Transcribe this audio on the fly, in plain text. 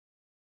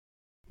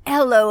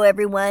Hello,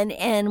 everyone,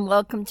 and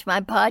welcome to my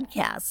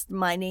podcast.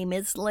 My name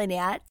is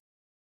Lynette.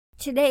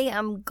 Today,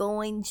 I'm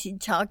going to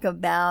talk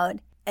about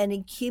an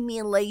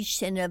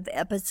accumulation of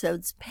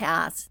episodes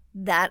past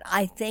that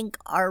I think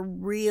are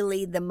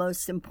really the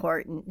most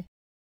important.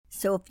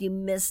 So if you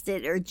missed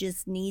it or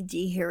just need to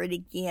hear it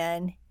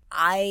again,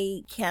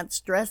 I can't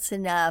stress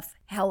enough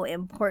how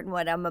important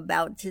what I'm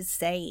about to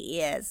say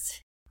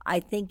is. I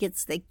think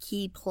it's the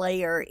key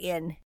player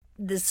in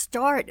the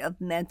start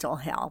of mental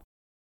health.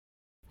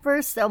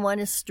 First, I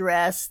want to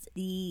stress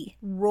the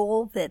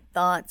role that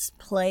thoughts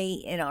play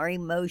in our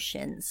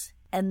emotions,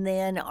 and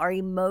then our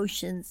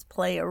emotions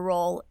play a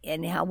role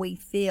in how we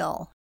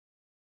feel.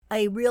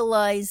 I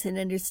realize and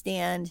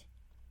understand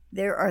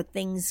there are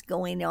things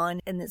going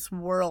on in this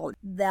world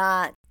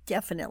that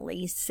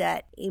definitely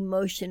set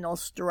emotional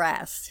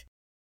stress.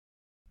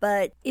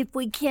 But if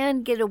we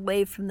can get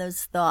away from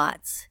those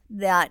thoughts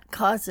that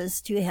cause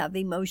us to have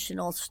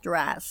emotional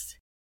stress,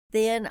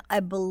 then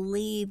I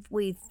believe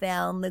we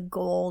found the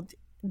gold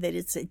that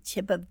it's a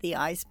tip of the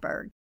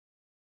iceberg.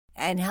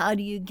 And how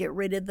do you get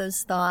rid of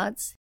those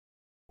thoughts?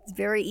 It's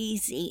very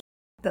easy.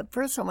 But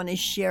first I want to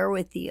share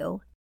with you,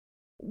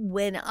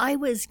 when I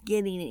was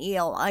getting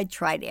ill, I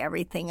tried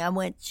everything. I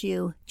went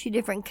to 2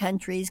 different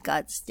countries,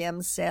 got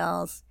stem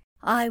cells.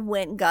 I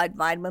went and got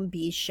vitamin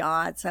B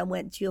shots. I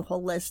went to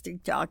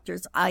holistic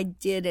doctors. I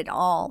did it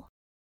all.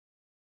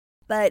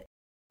 But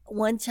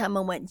one time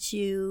I went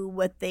to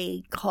what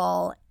they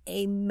call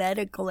a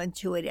medical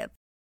intuitive.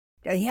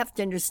 Now you have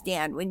to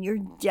understand, when you're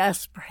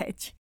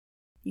desperate,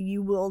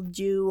 you will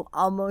do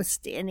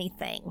almost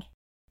anything.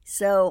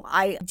 So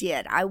I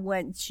did. I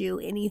went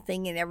to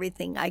anything and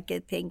everything I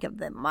could think of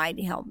that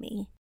might help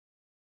me.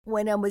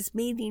 When I was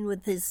meeting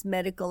with this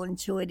medical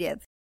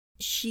intuitive,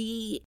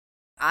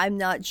 I'm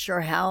not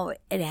sure how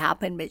it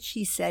happened, but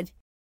she said,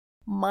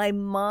 my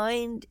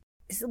mind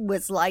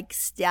was like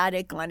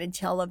static on a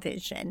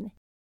television.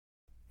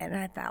 And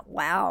I thought,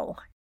 wow,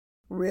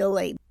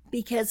 really?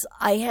 Because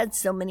I had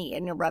so many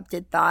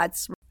interrupted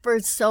thoughts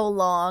for so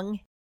long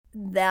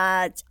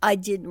that I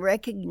didn't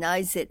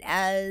recognize it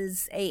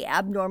as an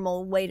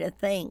abnormal way to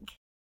think.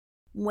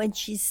 When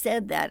she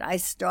said that, I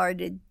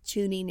started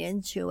tuning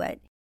into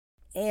it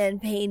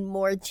and paying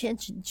more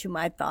attention to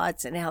my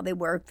thoughts and how they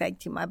were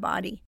affecting my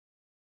body.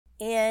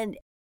 And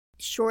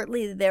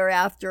shortly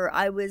thereafter,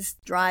 I was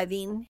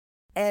driving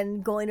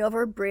and going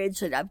over a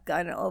bridge that I've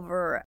gone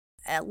over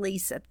at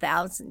least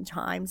 1,000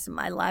 times in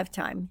my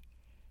lifetime.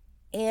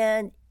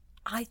 And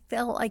I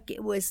felt like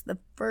it was the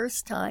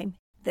first time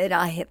that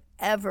I have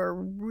ever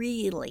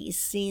really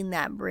seen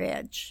that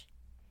bridge.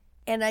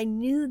 And I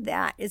knew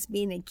that as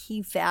being a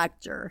key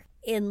factor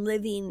in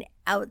living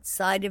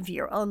outside of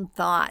your own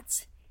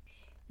thoughts.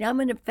 Now I'm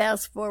going to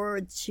fast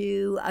forward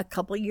to a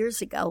couple years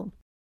ago.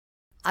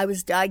 I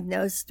was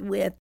diagnosed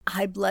with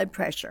high blood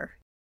pressure.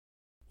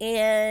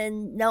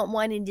 And not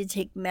wanting to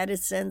take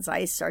medicines,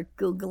 I start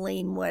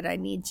Googling what I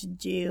need to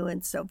do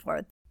and so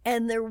forth.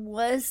 And there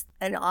was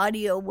an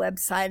audio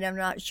website, I'm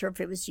not sure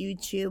if it was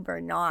YouTube or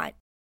not,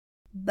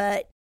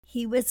 but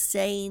he was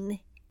saying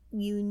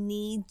you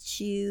need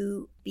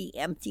to be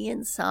empty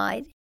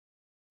inside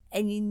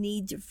and you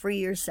need to free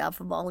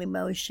yourself of all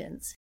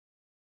emotions.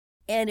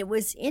 And it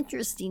was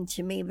interesting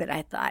to me, but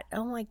I thought,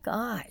 oh my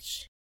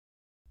gosh,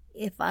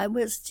 if I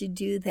was to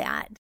do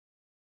that,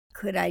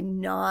 could I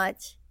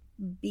not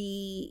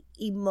be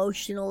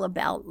emotional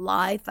about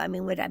life? I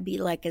mean, would I be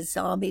like a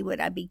zombie? Would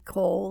I be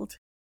cold?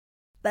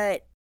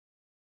 But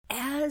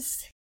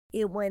as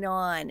it went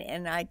on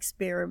and I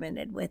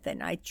experimented with it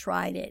and I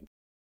tried it.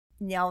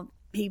 Now,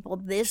 people,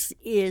 this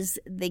is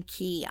the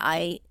key.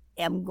 I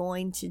am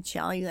going to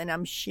tell you, and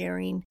I'm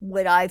sharing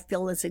what I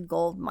feel is a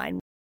gold mine.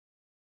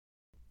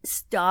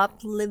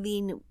 Stop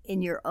living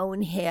in your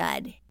own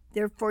head.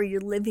 Therefore,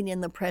 you're living in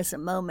the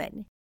present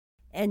moment.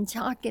 And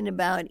talking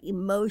about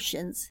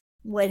emotions,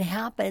 what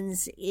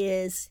happens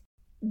is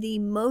the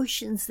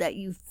emotions that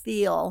you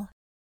feel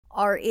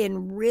are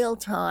in real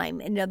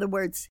time. In other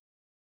words,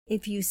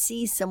 if you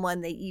see someone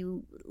that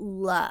you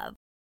love,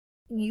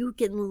 you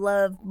can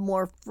love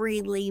more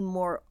freely,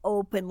 more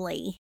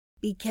openly,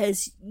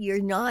 because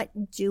you're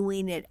not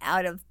doing it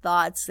out of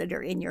thoughts that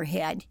are in your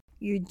head.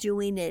 You're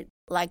doing it,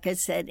 like I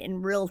said,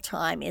 in real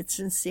time. It's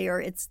sincere,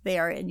 it's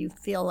there, and you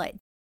feel it.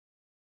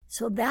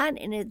 So that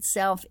in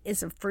itself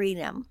is a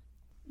freedom.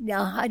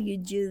 Now, how do you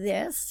do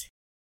this?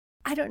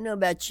 I don't know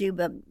about you,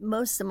 but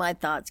most of my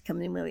thoughts come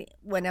to me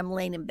when I'm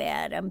laying in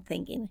bed. I'm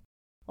thinking,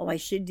 oh, I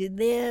should do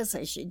this,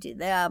 I should do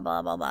that,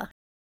 blah, blah, blah.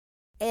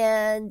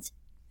 And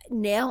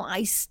now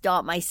I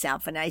stop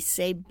myself and I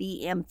say,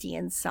 be empty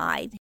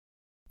inside.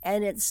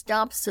 And it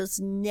stops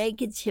those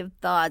negative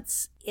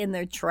thoughts in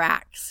their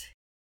tracks.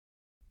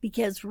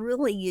 Because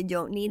really you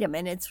don't need them.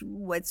 And it's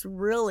what's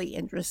really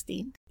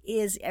interesting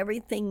is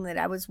everything that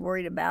I was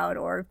worried about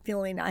or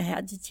feeling I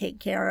had to take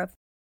care of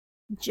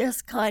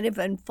just kind of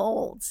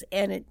unfolds,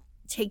 and it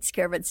takes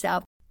care of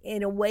itself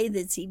in a way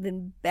that's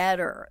even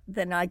better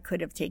than I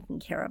could have taken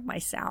care of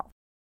myself.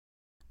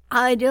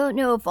 I don't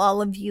know if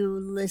all of you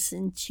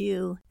listened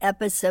to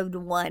episode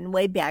 1,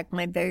 way back,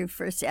 my very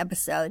first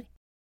episode.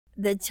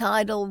 The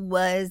title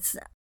was,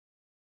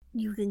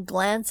 You Can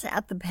Glance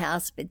at the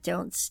Past, but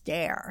Don't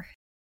Stare.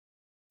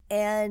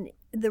 And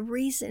the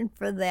reason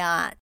for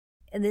that,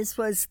 and this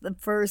was the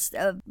first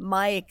of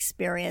my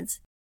experience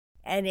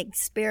and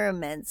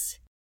experiments,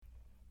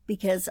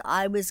 because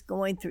I was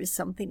going through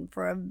something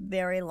for a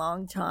very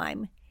long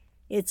time.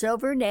 It's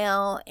over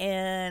now,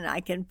 and I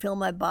can feel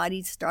my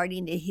body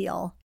starting to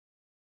heal.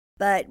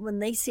 But when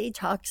they say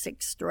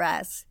toxic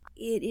stress,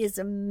 it is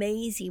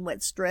amazing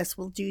what stress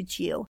will do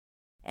to you.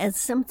 And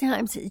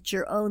sometimes it's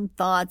your own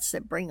thoughts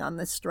that bring on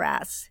the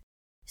stress.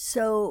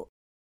 So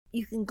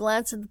you can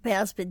glance at the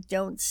past, but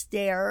don't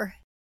stare.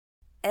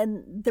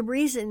 And the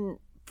reason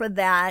for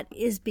that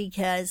is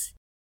because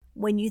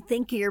when you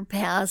think of your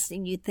past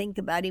and you think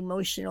about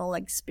emotional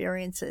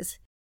experiences,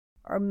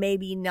 or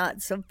maybe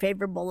not so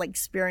favorable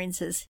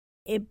experiences,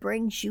 it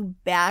brings you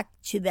back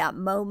to that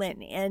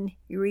moment and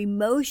your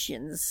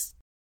emotions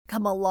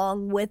come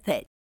along with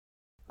it.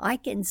 I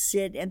can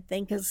sit and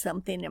think of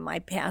something in my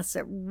past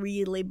that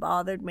really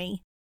bothered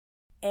me,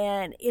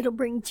 and it'll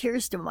bring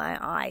tears to my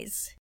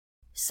eyes.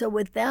 So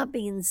with that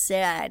being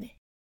said,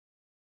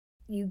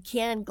 you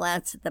can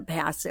glance at the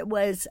past. It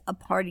was a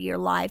part of your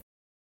life,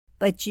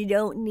 but you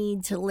don't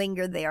need to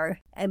linger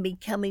there and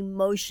become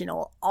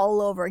emotional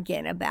all over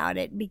again about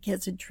it,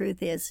 because the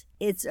truth is,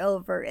 it's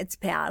over, it's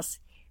past.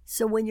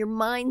 So when your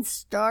mind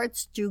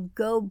starts to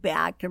go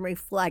back and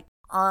reflect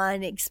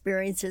on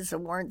experiences that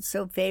weren't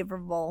so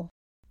favorable,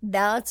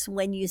 that's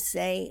when you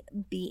say,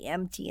 be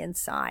empty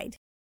inside.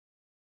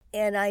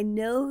 And I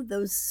know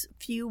those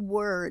few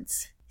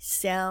words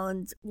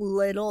sound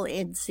little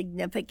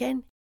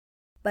insignificant,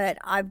 but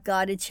I've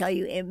got to tell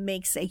you, it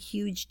makes a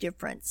huge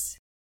difference.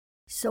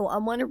 So I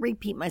want to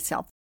repeat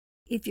myself.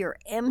 If you're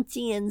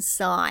empty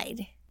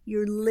inside,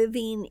 you're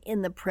living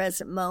in the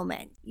present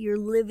moment. You're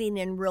living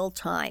in real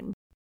time.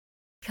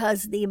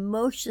 Because the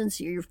emotions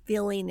you're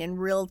feeling in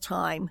real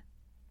time,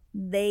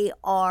 they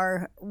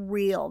are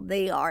real.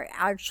 They are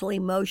actual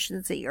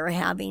emotions that you're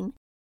having.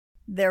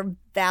 They're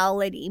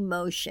valid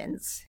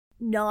emotions,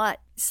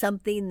 not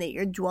something that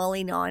you're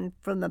dwelling on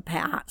from the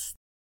past.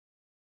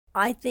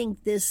 I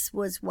think this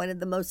was one of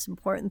the most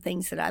important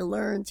things that I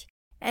learned.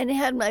 And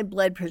had my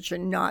blood pressure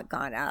not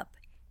gone up,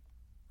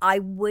 I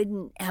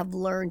wouldn't have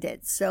learned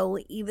it. So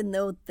even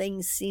though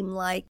things seem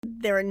like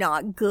they're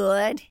not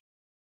good,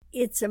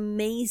 it's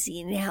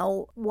amazing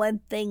how one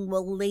thing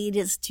will lead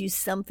us to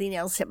something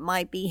else that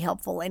might be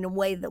helpful in a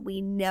way that we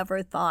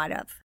never thought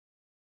of.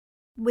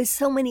 With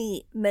so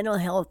many mental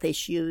health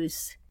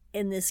issues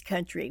in this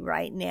country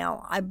right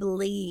now, I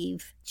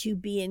believe to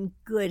be in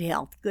good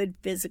health, good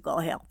physical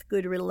health,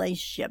 good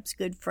relationships,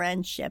 good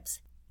friendships,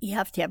 you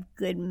have to have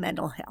good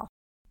mental health.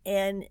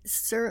 And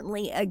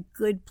certainly a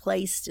good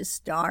place to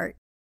start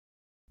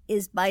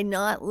is by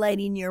not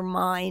letting your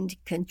mind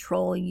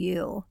control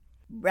you.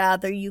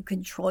 Rather, you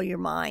control your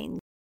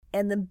mind.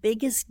 And the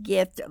biggest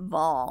gift of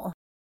all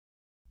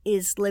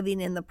is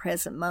living in the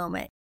present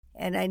moment.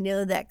 And I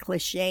know that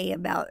cliche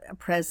about a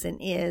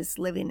present is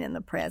living in the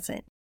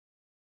present,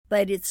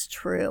 but it's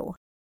true.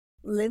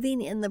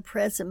 Living in the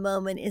present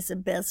moment is the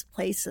best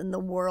place in the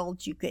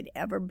world you could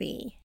ever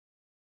be.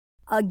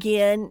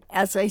 Again,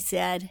 as I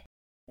said,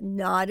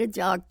 not a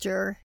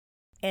doctor,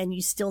 and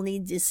you still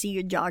need to see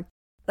your doctor.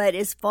 But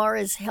as far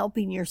as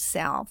helping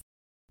yourself,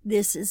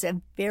 this is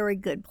a very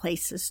good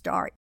place to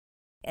start.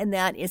 And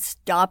that is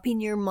stopping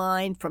your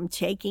mind from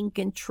taking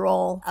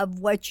control of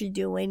what you're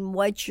doing,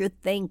 what you're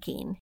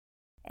thinking.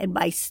 And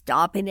by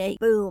stopping it,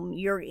 boom,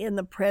 you're in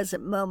the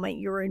present moment.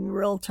 You're in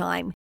real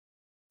time.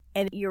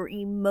 And your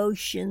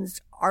emotions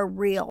are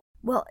real.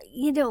 Well,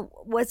 you know,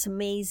 what's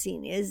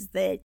amazing is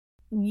that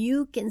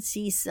you can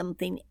see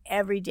something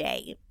every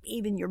day,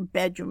 even your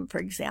bedroom, for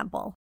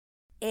example.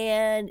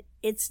 And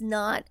it's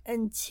not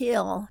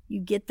until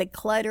you get the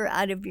clutter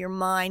out of your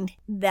mind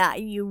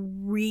that you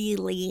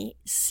really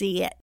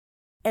see it.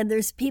 And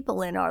there's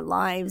people in our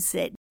lives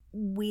that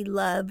we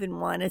love and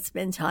want to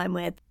spend time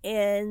with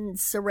and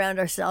surround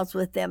ourselves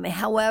with them.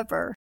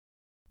 However,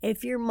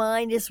 if your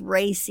mind is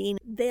racing,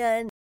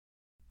 then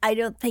I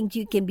don't think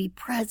you can be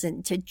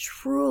present to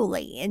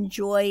truly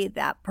enjoy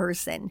that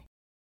person.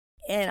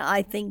 And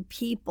I think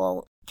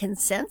people can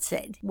sense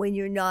it when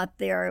you're not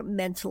there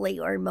mentally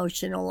or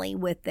emotionally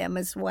with them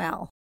as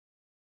well.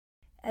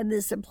 And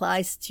this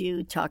applies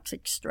to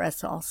toxic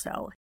stress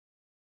also.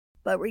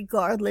 But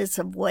regardless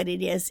of what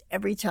it is,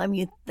 every time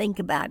you think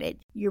about it,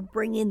 you're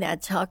bringing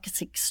that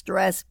toxic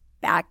stress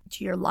back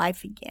to your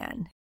life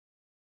again.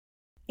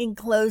 In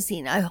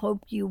closing, I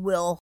hope you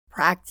will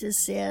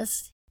practice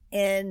this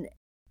and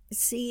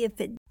see if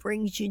it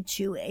brings you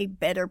to a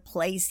better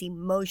place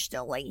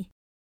emotionally.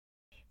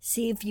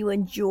 See if you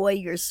enjoy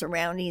your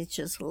surroundings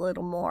just a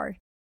little more.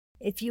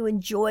 If you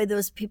enjoy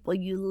those people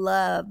you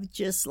love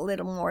just a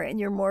little more and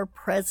you're more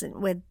present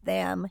with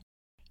them,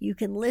 you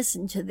can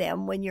listen to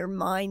them when your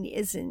mind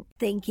isn't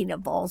thinking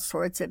of all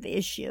sorts of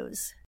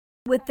issues.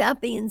 With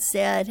that being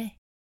said,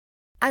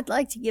 I'd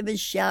like to give a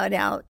shout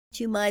out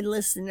to my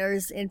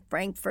listeners in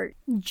Frankfurt,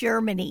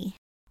 Germany.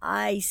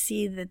 I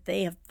see that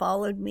they have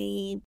followed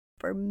me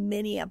for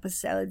many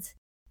episodes.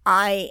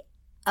 I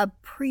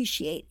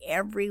appreciate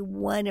every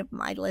one of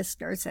my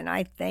listeners, and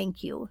I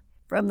thank you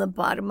from the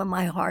bottom of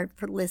my heart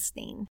for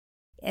listening.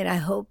 And I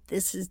hope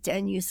this has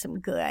done you some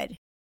good.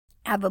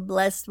 Have a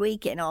blessed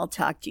week, and I'll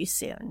talk to you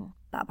soon.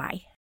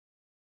 Bye-bye.